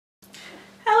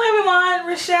everyone,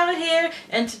 Rochelle here,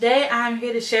 and today I'm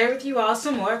here to share with you all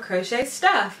some more crochet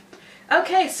stuff.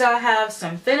 Okay, so I have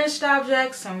some finished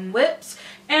objects, some whips,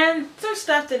 and some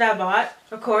stuff that I bought.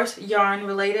 Of course, yarn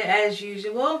related as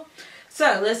usual.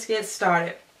 So let's get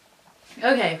started.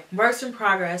 Okay, works in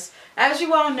progress. As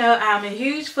you all know, I'm a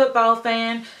huge football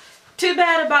fan. Too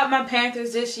bad about my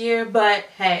Panthers this year, but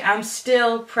hey, I'm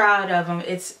still proud of them.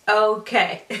 It's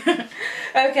okay.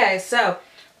 Okay, so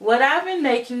what I've been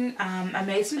making, I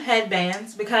made some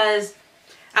headbands because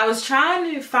I was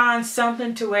trying to find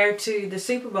something to wear to the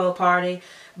Super Bowl party,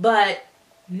 but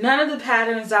none of the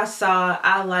patterns I saw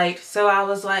I liked, so I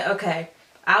was like, okay,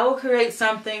 I will create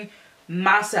something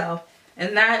myself,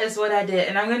 and that is what I did.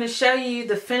 And I'm going to show you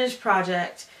the finished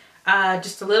project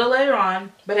just a little later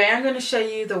on, but I am going to show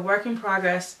you the work in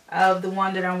progress of the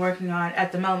one that I'm working on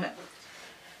at the moment.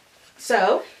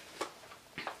 So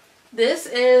this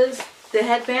is the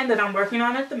headband that I'm working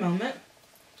on at the moment.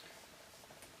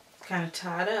 Kind of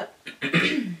tied up.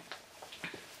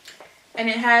 And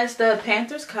it has the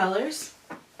Panthers colors.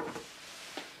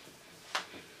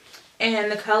 And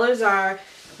the colors are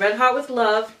Red Heart with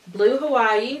Love, Blue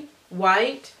Hawaii,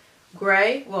 White,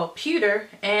 Gray, well, Pewter,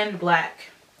 and Black.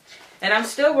 And I'm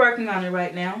still working on it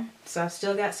right now, so I've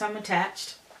still got some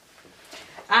attached.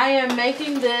 I am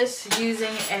making this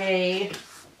using a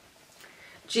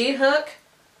G-hook,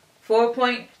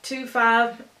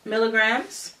 4.25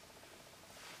 milligrams.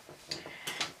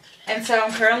 And so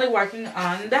I'm currently working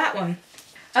on that one.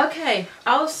 Okay,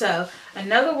 also,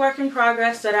 another work in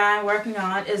progress that I'm working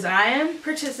on is I am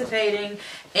participating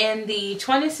in the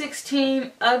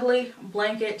 2016 Ugly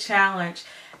Blanket Challenge.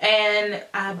 And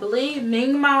I believe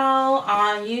Ming Mao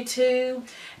on YouTube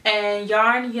and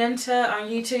Yarn Yenta on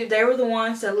YouTube, they were the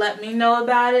ones that let me know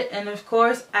about it. And of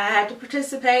course, I had to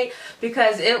participate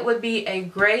because it would be a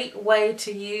great way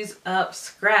to use up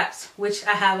scraps, which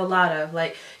I have a lot of.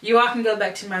 Like, you all can go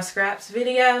back to my scraps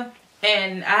video,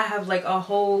 and I have like a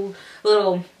whole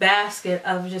little basket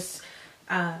of just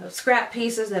scrap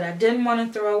pieces that I didn't want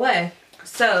to throw away.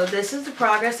 So this is the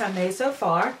progress I made so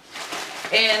far.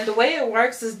 And the way it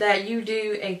works is that you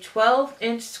do a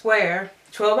 12-inch square,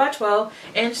 12 by 12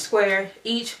 inch square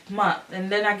each month. And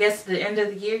then I guess at the end of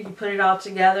the year you put it all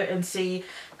together and see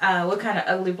what kind of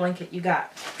ugly blanket you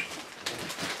got.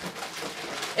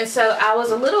 And so I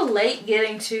was a little late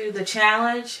getting to the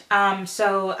challenge.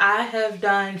 So I have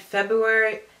done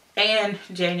February and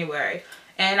January.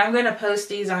 And I'm going to post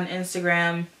these on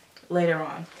Instagram later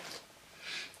on.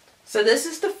 So this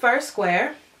is the first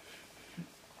square.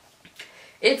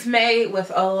 It's made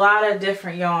with a lot of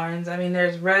different yarns. I mean,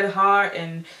 there's Red Heart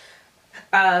and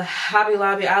Hobby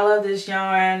Lobby. I love this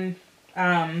yarn.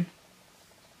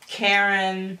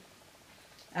 Karen.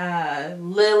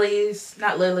 Lilies.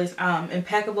 Not Lilies.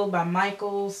 Impeccable by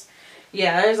Michaels.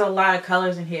 Yeah, there's a lot of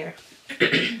colors in here.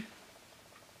 And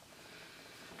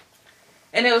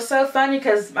it was so funny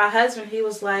because my husband, he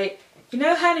was like, you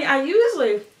know, honey, I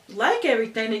usually like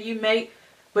everything that you make,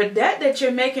 but that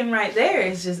you're making right there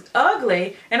is just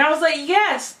ugly. And I was like,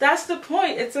 yes, that's the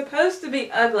point. It's supposed to be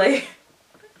ugly.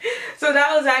 So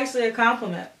that was actually a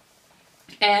compliment.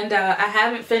 And I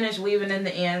haven't finished weaving in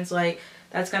the ends. Like,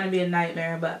 that's going to be a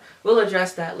nightmare, but we'll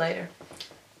address that later.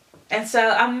 And so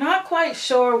I'm not quite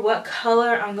sure what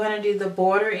color I'm going to do the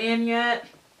border in yet.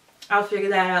 I'll figure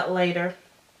that out later,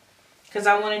 because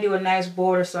I want to do a nice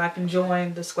border so I can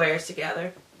join the squares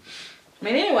together. I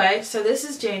mean, anyway, so this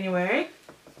is January.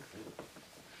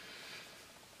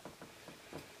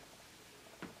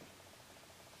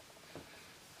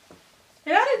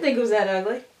 And I didn't think it was that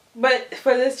ugly. But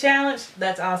for this challenge,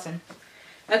 that's awesome.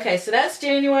 Okay, so that's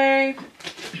January.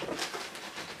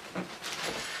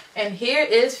 And here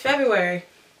is February.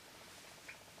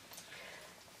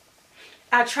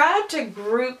 I tried to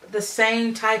group the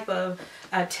same type of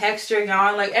texture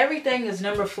yarn. Like, everything is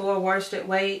number 4 worsted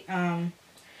weight.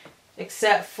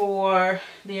 Except for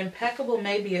the Impeccable,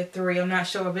 maybe a 3. I'm not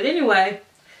sure. But anyway,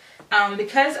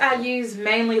 because I use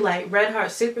mainly like Red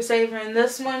Heart Super Saver in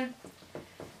this one,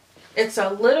 it's a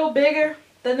little bigger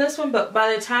than this one, but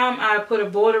by the time I put a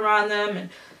border on them and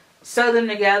sew them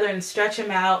together and stretch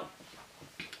them out,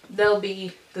 they'll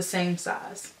be the same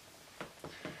size.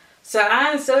 So I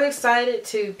am so excited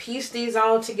to piece these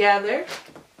all together.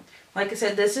 Like I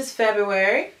said, this is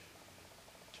February.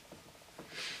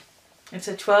 It's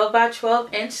a 12 by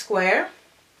 12 inch square.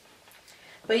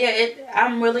 But yeah,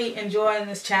 I'm really enjoying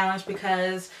this challenge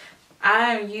because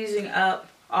I am using up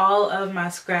all of my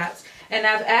scraps. And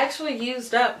I've actually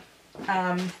used up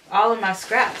all of my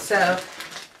scraps. So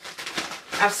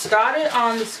I've started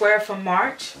on the square from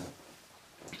March,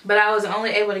 but I was only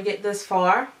able to get this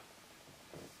far.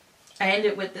 I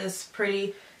ended with this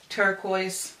pretty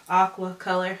turquoise aqua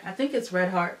color. I think it's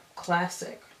Red Heart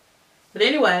Classic. But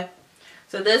anyway,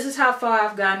 so this is how far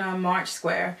I've gotten on March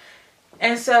Square.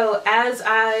 And so as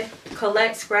I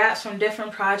collect scraps from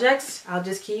different projects, I'll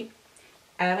just keep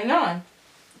adding on.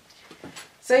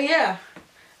 So yeah,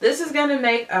 this is going to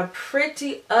make a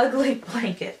pretty ugly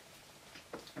blanket.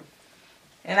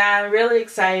 And I'm really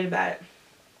excited about it.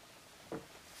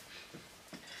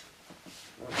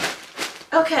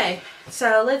 Okay,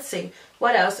 so let's see.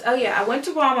 What else? Oh yeah, I went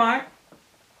to Walmart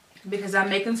because I'm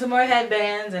making some more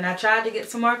headbands and I tried to get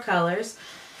some more colors.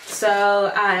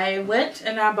 So I went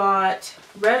and I bought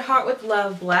Red Heart with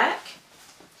Love black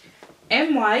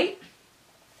and white.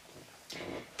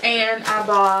 And I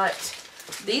bought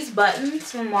these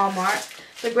buttons from Walmart.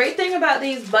 The great thing about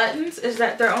these buttons is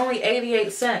that they're only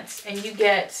 88 cents and you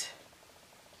get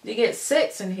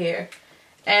 6 in here.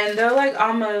 And they're like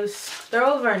they're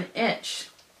over an inch.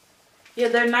 Yeah,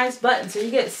 they're nice buttons. So you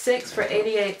get 6 for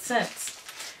 88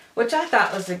 cents, which I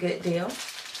thought was a good deal.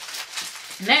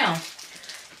 Now,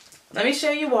 let me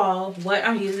show you all what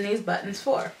I'm using these buttons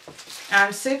for.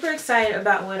 I'm super excited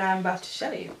about what I'm about to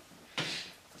show you.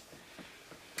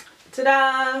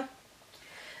 Ta-da!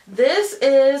 This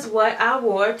is what I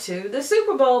wore to the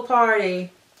Super Bowl party.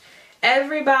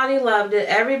 Everybody loved it.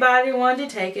 Everybody wanted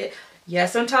to take it.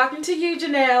 Yes, I'm talking to you,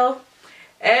 Janelle.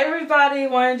 Everybody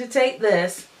wanted to take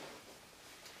this.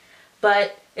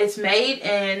 But it's made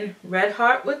in Red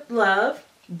Heart with Love,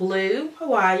 blue,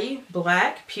 Hawaii,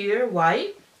 black, pewter,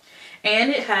 white. And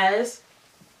it has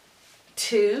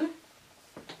 2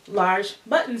 large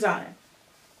buttons on it.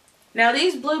 Now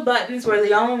these blue buttons were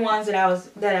the only ones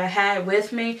that I had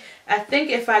with me. I think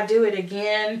if I do it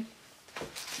again,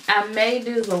 I may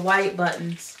do the white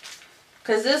buttons.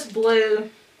 Because this blue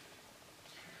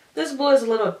is a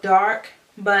little dark,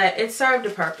 but it served a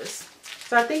purpose.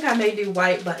 So I think I may do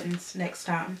white buttons next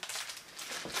time.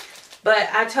 But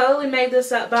I totally made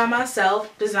this up by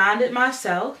myself, designed it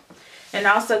myself. And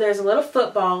also there's a little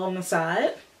football on the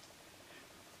side.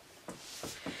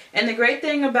 And the great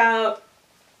thing about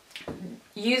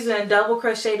using double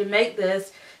crochet to make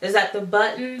this is that the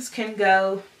buttons can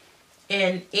go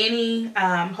in any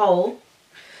hole.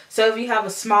 So if you have a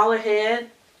smaller head,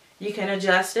 you can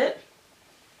adjust it.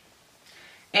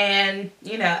 And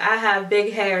you know, I have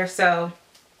big hair, so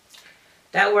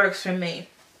that works for me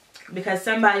because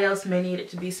somebody else may need it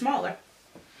to be smaller.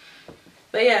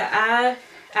 But yeah, I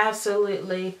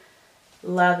absolutely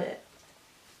love it.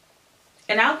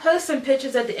 And I'll post some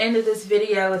pictures at the end of this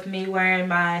video with me wearing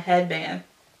my headband.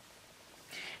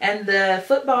 And the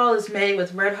football is made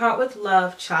with Red Heart with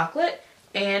Love chocolate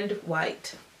and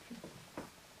white.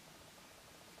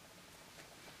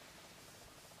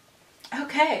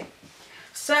 Okay,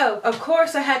 so of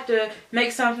course I had to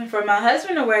make something for my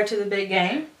husband to wear to the big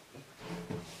game.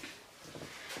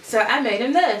 So I made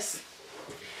him this.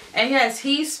 And yes,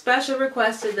 he special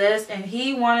requested this and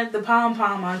he wanted the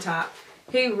pom-pom on top.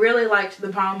 He really liked the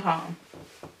pom-pom.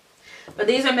 But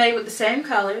these are made with the same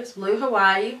colors, blue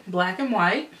Hawaii, black and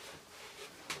white.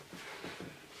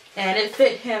 And it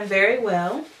fit him very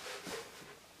well.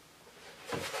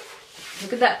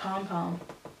 Look at that pom-pom.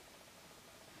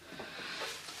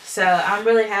 So I'm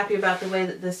really happy about the way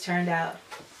that this turned out.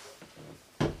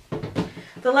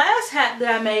 The last hat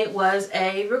that I made was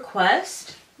a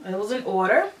request. It was an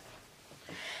order.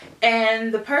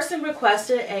 And the person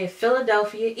requested a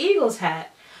Philadelphia Eagles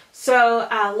hat. So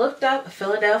I looked up a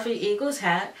Philadelphia Eagles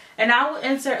hat, and I will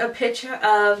insert a picture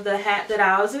of the hat that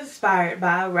I was inspired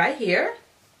by right here.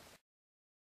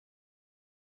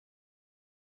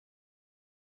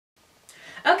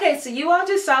 Okay, so you all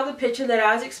just saw the picture that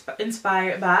I was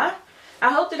inspired by.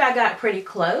 I hope that I got pretty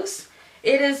close.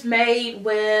 It is made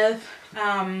with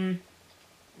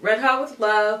Red Heart with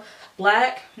Love,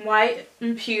 black, white,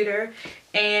 and pewter,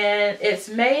 and it's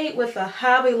made with a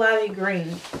Hobby Lobby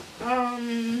green.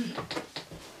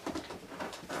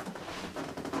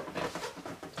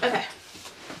 Okay.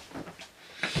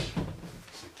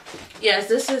 Yes,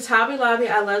 this is Hobby Lobby.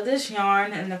 I love this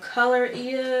yarn, and the color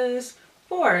is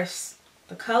Forest.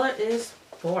 The color is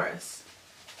Forest.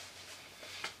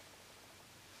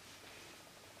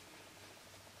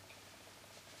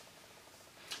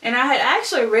 And I had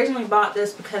actually originally bought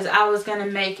this because I was going to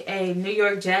make a New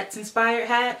York Jets inspired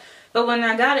hat. But when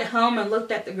I got it home and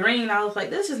looked at the green, I was like,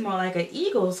 this is more like an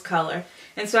Eagles color.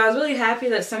 And so I was really happy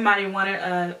that somebody wanted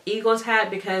an Eagles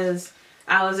hat because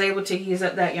I was able to use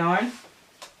up that yarn.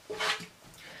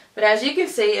 But as you can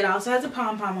see, it also has a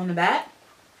pom-pom on the back.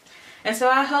 And so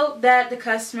I hope that the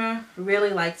customer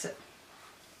really likes it.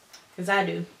 Because I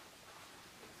do.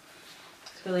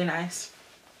 It's really nice.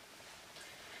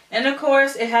 And of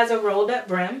course it has a rolled up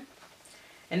brim,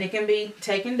 and it can be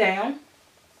taken down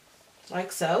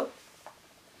like so,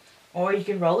 or you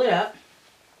can roll it up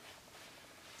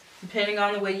depending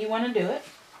on the way you want to do it.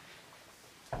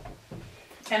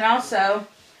 And also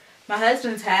my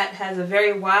husband's hat has a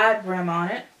very wide brim on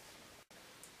it.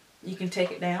 You can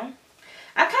take it down.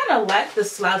 I kind of like the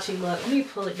slouchy look. Let me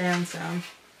pull it down some.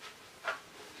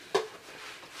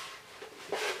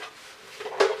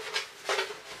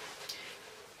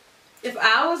 If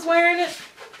I was wearing it,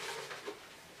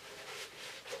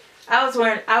 I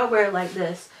would wear it like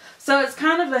this. So it's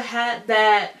kind of a hat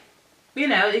that, you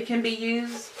know, it can be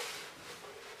used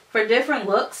for different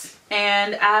looks.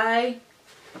 And I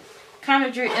kind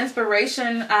of drew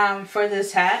inspiration for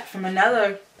this hat from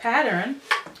another pattern.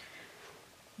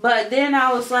 But then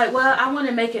I was like, well, I want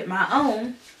to make it my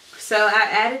own. So I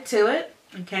added to it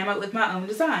and came up with my own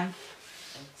design.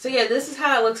 So yeah, this is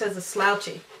how it looks as a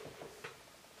slouchy.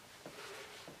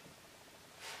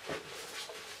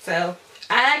 So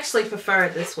I actually prefer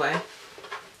it this way.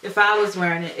 If I was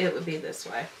wearing it, it would be this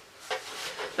way.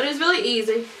 But it's really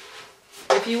easy.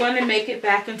 If you want to make it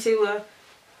back into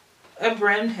a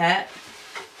brimmed hat.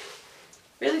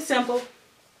 Really simple.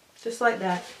 Just like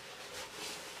that.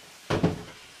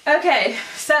 Okay,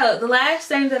 so the last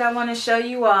thing that I want to show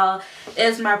you all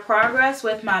is my progress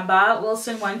with my Bob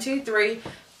Wilson 123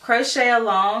 crochet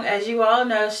along. As you all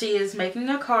know, she is making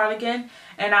a cardigan,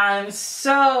 and I'm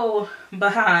so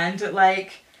behind.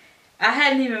 Like, I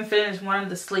hadn't even finished one of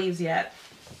the sleeves yet,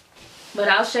 but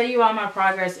I'll show you all my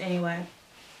progress anyway.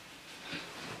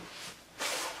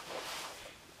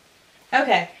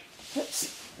 Okay,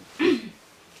 oops.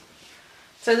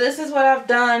 So this is what I've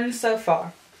done so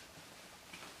far.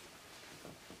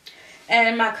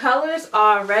 And my colors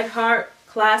are Red Heart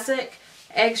Classic,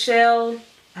 Eggshell,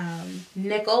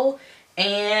 Nickel,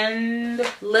 and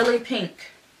Lily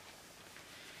Pink.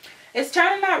 It's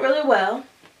turning out really well.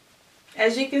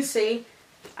 As you can see,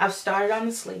 I've started on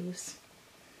the sleeves.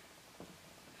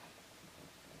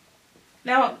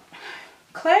 Now,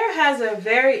 Claire has a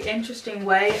very interesting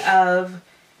way of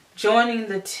joining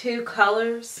the two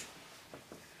colors.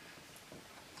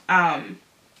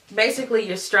 Basically,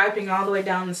 you're striping all the way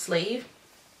down the sleeve.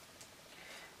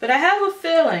 But I have a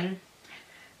feeling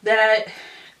that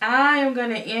I am going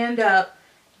to end up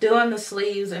doing the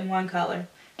sleeves in one color.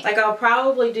 Like, I'll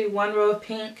probably do one row of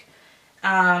pink,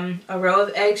 a row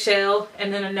of eggshell,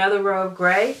 and then another row of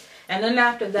gray. And then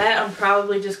after that, I'm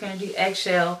probably just going to do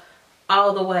eggshell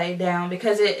all the way down,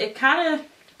 because it kind of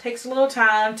takes a little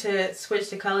time to switch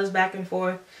the colors back and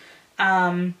forth. But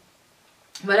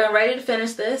I'm ready to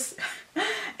finish this.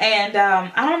 And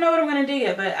I don't know what I'm going to do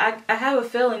yet, but I have a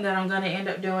feeling that I'm going to end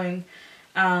up doing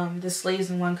the sleeves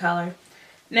in one color.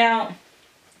 Now,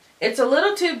 it's a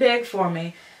little too big for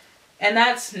me, and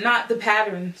that's not the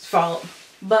pattern's fault.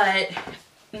 But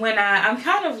when I'm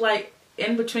kind of like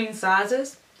in between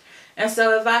sizes, and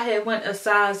so if I had went a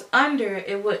size under,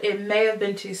 it may have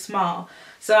been too small.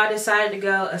 So I decided to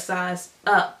go a size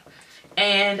up,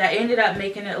 and I ended up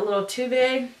making it a little too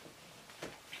big.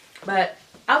 But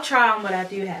I'll try on what I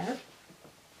do have.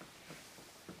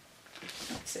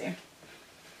 Let's see.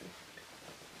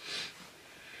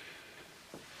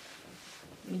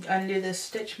 Undo this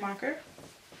stitch marker.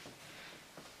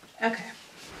 Okay.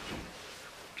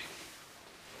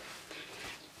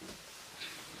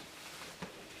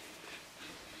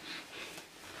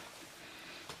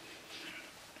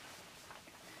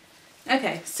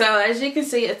 Okay, so as you can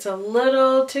see, it's a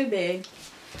little too big,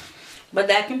 but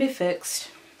that can be fixed.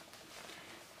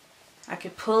 I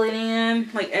could pull it in.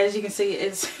 Like, as you can see,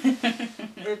 it's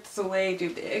it's way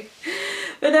too big.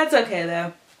 But that's okay,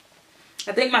 though.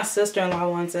 I think my sister-in-law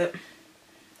wants it.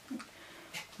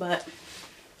 But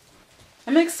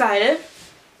I'm excited.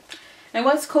 And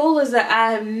what's cool is that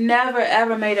I have never,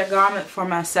 ever made a garment for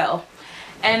myself.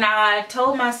 And I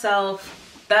told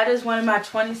myself that is one of my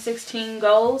 2016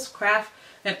 goals, craft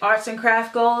and arts and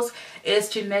craft goals, is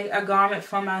to make a garment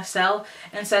for myself.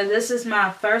 And so this is my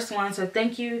first one. So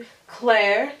thank you,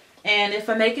 Claire. And if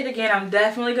I make it again, I'm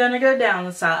definitely going to go down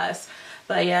the size.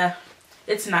 But yeah,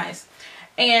 it's nice.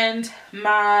 And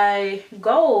my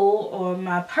goal, or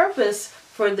my purpose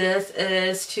for this,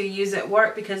 is to use at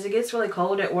work, because it gets really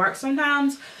cold at work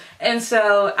sometimes. And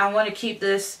so I want to keep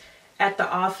this at the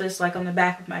office, like on the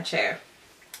back of my chair.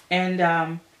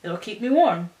 And it'll keep me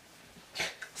warm.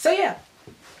 So yeah.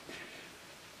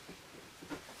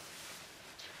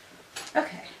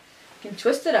 Okay, you can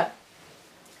twist it up.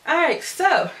 Alright,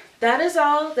 so that is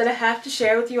all that I have to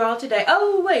share with you all today.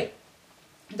 Oh wait,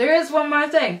 there is one more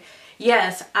thing.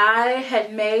 Yes, I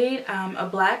had made a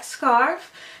black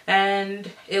scarf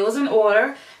and it was an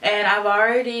order, and I've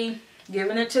already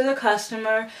given it to the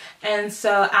customer. And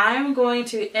so I am going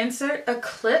to insert a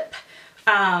clip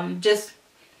just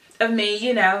of me,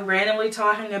 you know, randomly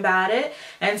talking about it.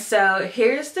 And so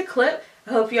here's the clip.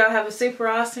 I hope y'all have a super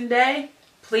awesome day.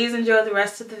 Please enjoy the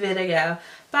rest of the video.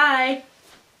 Bye.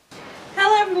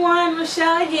 Hello everyone,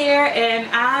 Michelle here, and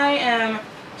I am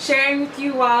sharing with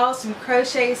you all some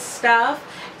crochet stuff.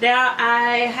 Now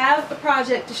I have a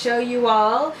project to show you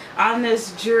all on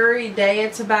this dreary day.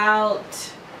 It's about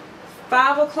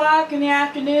 5 o'clock in the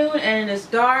afternoon, and it's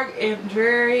dark and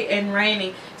dreary and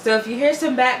rainy. So if you hear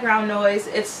some background noise,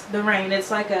 it's the rain. It's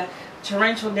like a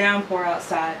torrential downpour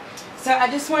outside. So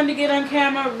I just wanted to get on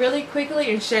camera really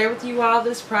quickly and share with you all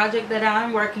this project that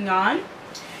I'm working on.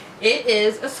 It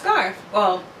is a scarf.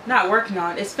 Well, not working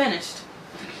on, it's finished.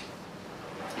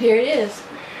 Here it is.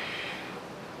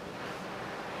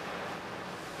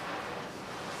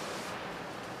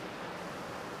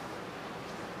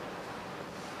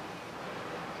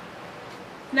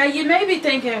 Now you may be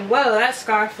thinking, whoa, that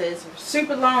scarf is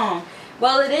super long.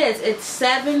 Well, it is. It's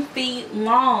 7 feet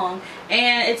long,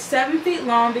 and it's 7 feet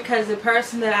long because the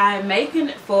person that I am making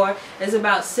it for is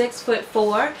about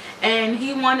 6'4", and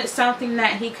he wanted something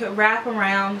that he could wrap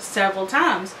around several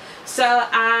times. So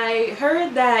I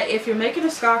heard that if you're making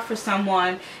a scarf for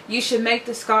someone, you should make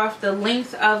the scarf the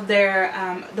length of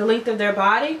their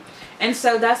body, and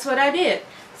so that's what I did.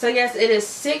 So yes, it is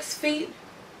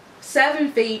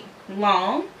 7 feet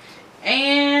long.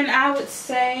 And I would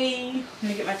say,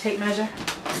 let me get my tape measure.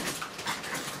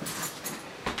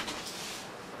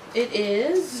 It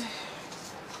is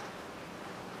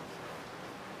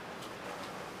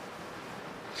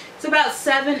it's about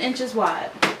 7 inches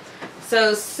wide.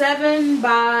 So 7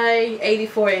 by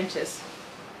 84 inches.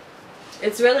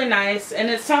 It's really nice,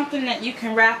 and it's something that you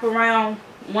can wrap around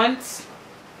once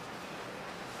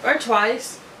or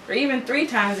twice or even 3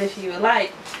 times if you would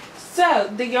like.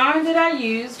 So the yarn that I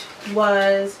used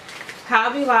was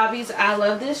Hobby Lobby's I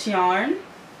Love This yarn,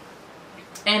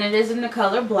 and it is in the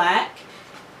color black,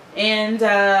 and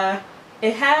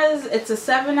it's a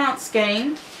 7-ounce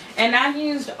skein, and I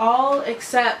used all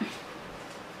except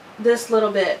this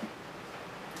little bit.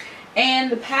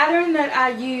 And the pattern that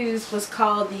I used was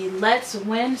called the Let's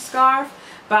Win scarf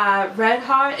by Red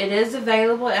Heart. It is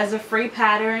available as a free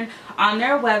pattern on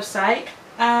their website.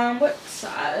 What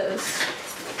size?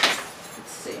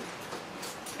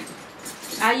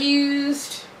 I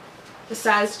used the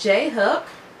size J hook,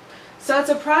 so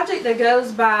it's a project that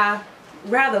goes by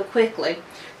rather quickly.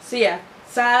 So yeah,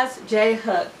 size J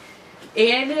hook.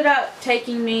 It ended up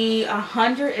taking me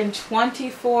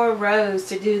 124 rows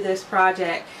to do this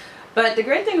project. But the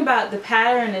great thing about the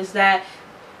pattern is that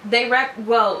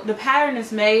the pattern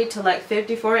is made to like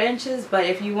 54 inches, but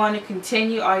if you want to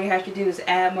continue, all you have to do is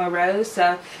add more rows.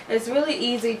 So it's really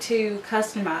easy to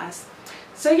customize.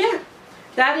 So yeah.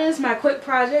 That is my quick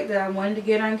project that I wanted to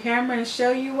get on camera and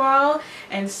show you all.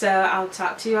 And so I'll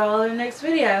talk to you all in the next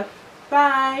video.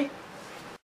 Bye!